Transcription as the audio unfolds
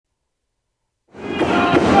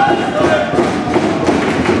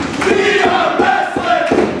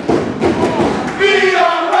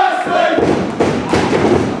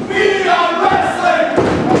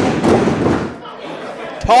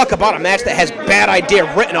about a match that has bad idea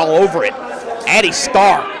written all over it. Addy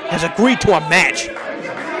Starr has agreed to a match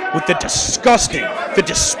with the disgusting, the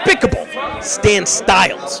despicable Stan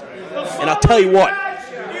Stylez. And I'll tell you what,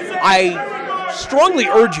 I strongly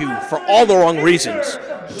urge you, for all the wrong reasons,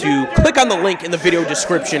 to click on the link in the video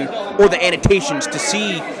description or the annotations to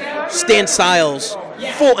see Stan Stylez'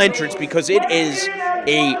 full entrance, because it is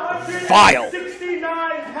a vile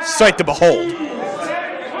sight to behold.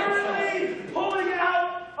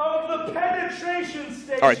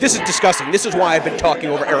 All right, this is disgusting. This is why I've been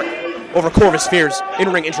talking over Corvus Fear's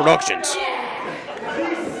in-ring introductions.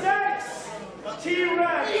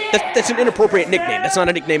 That's an inappropriate nickname. That's not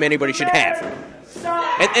a nickname anybody should have.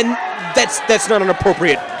 And that's not an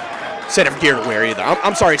appropriate set of gear to wear either.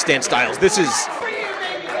 I'm sorry, Stan Stylez. This is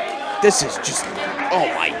just, oh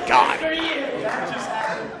my God.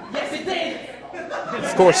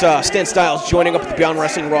 Of course, Stan Stylez joining up with the Beyond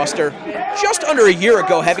Wrestling roster just under a year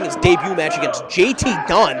ago, having his debut match against JT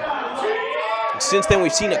Dunn. And since then,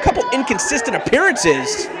 we've seen a couple inconsistent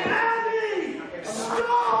appearances.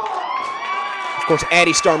 Of course,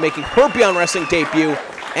 Addy Starr making her Beyond Wrestling debut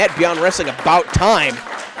at Beyond Wrestling About Time.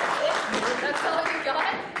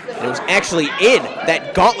 And it was actually in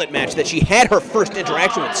that gauntlet match that she had her first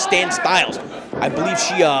interaction with Stan Stylez. I believe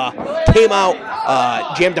she came out,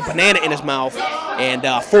 jammed a banana in his mouth, and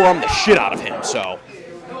forearmed the shit out of him. So,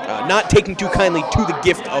 not taking too kindly to the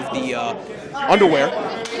gift of the underwear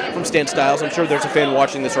from Stan Stylez. I'm sure there's a fan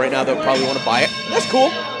watching this right now that would probably want to buy it. That's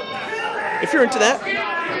cool. If you're into that.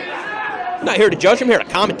 I'm not here to judge, I'm here to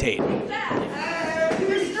commentate.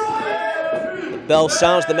 The bell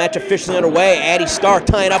sounds, the match officially underway. Addy Starr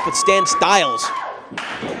tying up with Stan Stylez.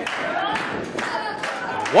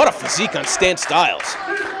 What a physique on Stan Stylez.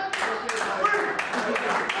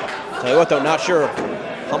 Tell you what though, not sure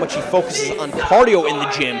how much he focuses on cardio in the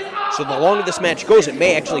gym, so the longer this match goes, it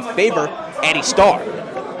may actually favor Addy Starr.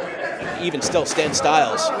 Even still, Stan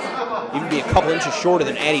Stylez even be a couple inches shorter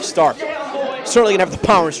than Addy Starr. Certainly going to have the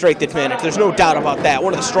power and strength advantage. There's no doubt about that.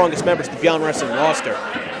 One of the strongest members of the Beyond Wrestling roster.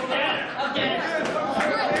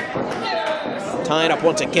 Tying up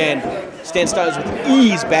once again. Stan Stylez with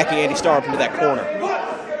ease backing Addy Starr up into that corner.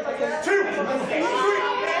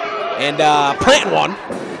 And planting one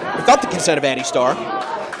without the consent of Addy Starr,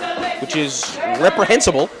 which is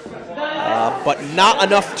reprehensible, but not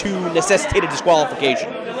enough to necessitate a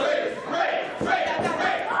disqualification.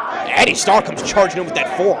 Addy Starr comes charging in with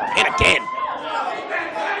that forearm, and again.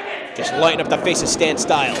 Just lighting up the face of Stan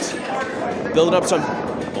Stylez. Building up some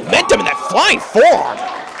momentum in that flying forearm.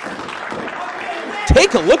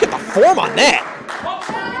 Take a look at the form on that.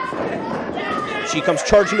 She comes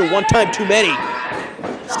charging to one time too many.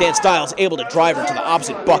 Stan Stylez able to drive her to the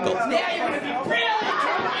opposite buckle.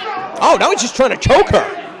 Oh, now he's just trying to choke her.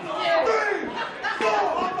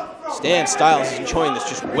 Stan Stylez is enjoying this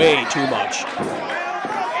just way too much.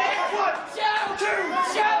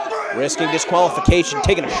 Risking disqualification,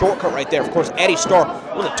 taking a shortcut right there. Of course, Addy Starr,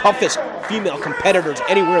 one of the toughest female competitors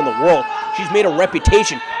anywhere in the world. She's made a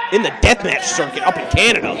reputation in the deathmatch circuit up in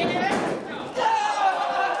Canada.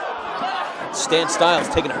 Stan Stylez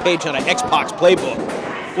taking a page out of X-Pac's playbook.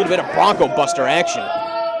 A little bit of Bronco Buster action.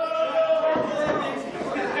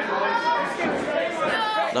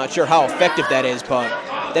 Not sure how effective that is, but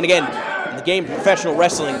then again, in the game of professional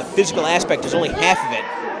wrestling, the physical aspect is only half of it.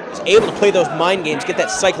 Is able to play those mind games, get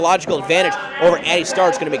that psychological advantage over Addy Starr.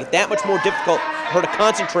 It's going to make it that much more difficult for her to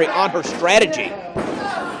concentrate on her strategy.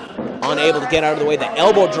 Unable to get out of the way, the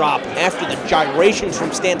elbow drop after the gyrations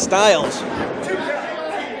from Stan Stylez.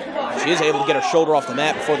 She is able to get her shoulder off the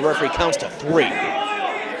mat before the referee counts to 3.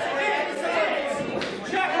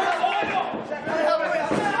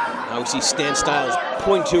 Now we see Stan Stylez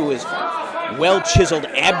point to his well-chiseled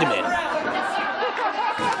abdomen.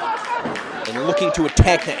 And looking to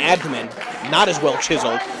attack the abdomen, not as well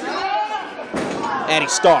chiseled, Addy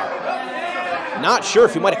Starr. Not sure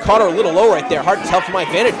if he might have caught her a little low right there. Hard to tell from my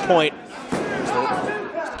vantage point.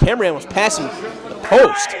 The cameraman was passing the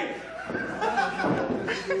post.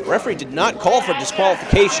 The referee did not call for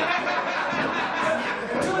disqualification.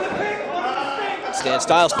 Stan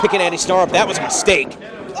Stylez picking Addy Starr up. That was a mistake.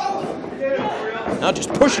 Now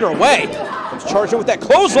just pushing her away. He's charging with that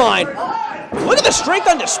clothesline. Look at the strength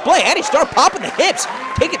on display. Addy Starr popping the hips,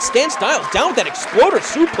 taking Stan Stylez down with that exploder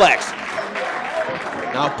suplex.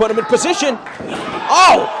 Now put him in position.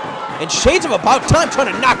 Oh! And shades of About Time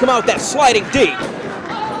trying to knock him out with that sliding D.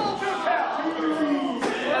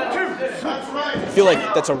 I feel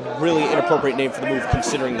like that's a really inappropriate name for the move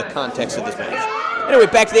considering the context of this match. Anyway,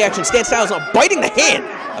 back to the action. Stan Stylez now biting the hand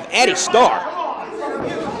of Addy Starr.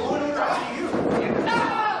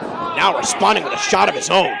 Now responding with a shot of his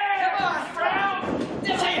own.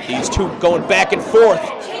 These two going back and forth.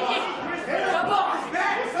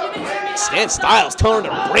 Stan Stylez telling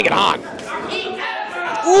him to bring it on.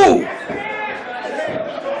 Ooh!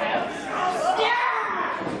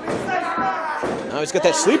 Now he's got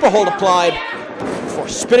that sleeper hold applied before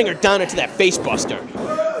spinning her down into that facebuster.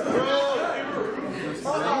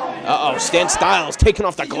 Uh-oh, Stan Stylez taking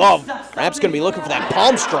off the glove. Perhaps going to be looking for that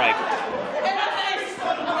palm strike.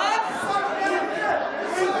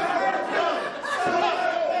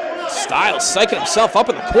 Stylez psyching himself up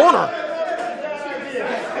in the corner.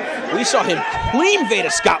 We saw him clean Veda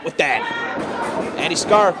Scott with that. Addy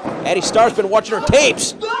Starr's been watching her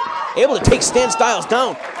tapes. Able to take Stan Stylez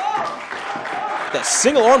down. That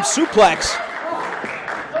single arm suplex.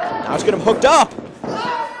 Now he's got him hooked up.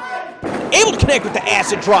 Able to connect with the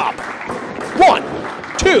acid drop. 1,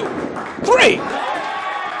 2, 3.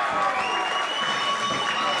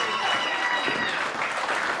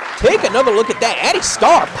 Take another look at that. Addy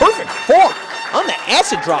Starr, perfect form on the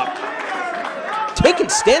acid drop. Taking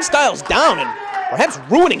Stan Stylez down and perhaps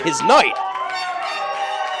ruining his night.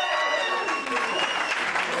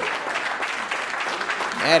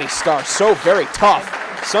 Addy Starr, so very tough.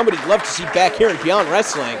 Somebody you'd love to see back here in Beyond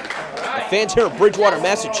Wrestling. The fans here in Bridgewater,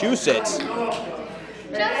 Massachusetts.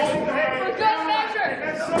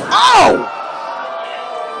 Oh!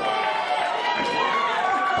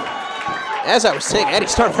 As I was saying, Addy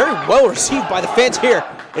Starr very well received by the fans here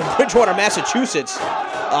in Bridgewater, Massachusetts.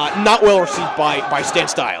 Not well received by Stan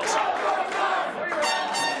Stylez.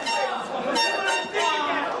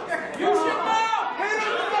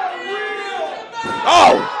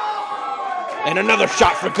 Oh! And another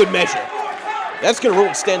shot for good measure. That's going to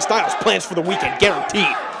ruin Stan Stylez' plans for the weekend,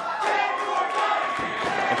 guaranteed.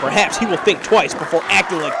 And perhaps he will think twice before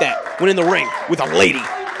acting like that when in the ring with a lady.